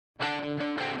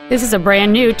This is a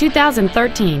brand new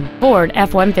 2013 Ford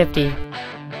F-150.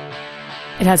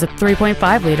 It has a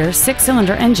 3.5-liter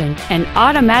six-cylinder engine, an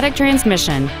automatic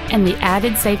transmission, and the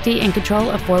added safety and control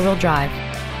of four-wheel drive.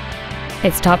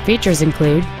 Its top features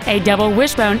include a double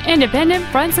wishbone independent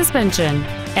front suspension,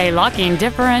 a locking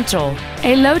differential,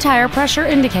 a low tire pressure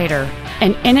indicator,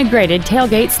 an integrated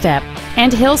tailgate step,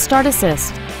 and hill start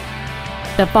assist.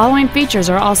 The following features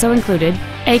are also included: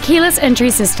 a keyless entry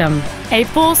system, a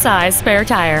full-size spare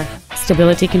tire,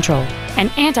 stability control, an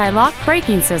anti-lock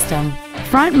braking system,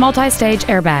 front multi-stage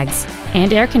airbags,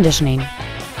 and air conditioning.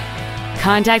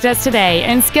 Contact us today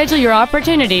and schedule your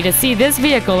opportunity to see this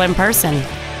vehicle in person.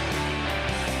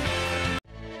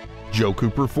 Joe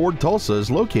Cooper Ford Tulsa is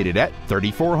located at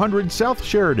 3400 South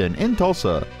Sheridan in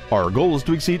Tulsa. Our goal is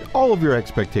to exceed all of your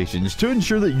expectations to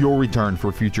ensure that you'll return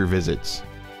for future visits.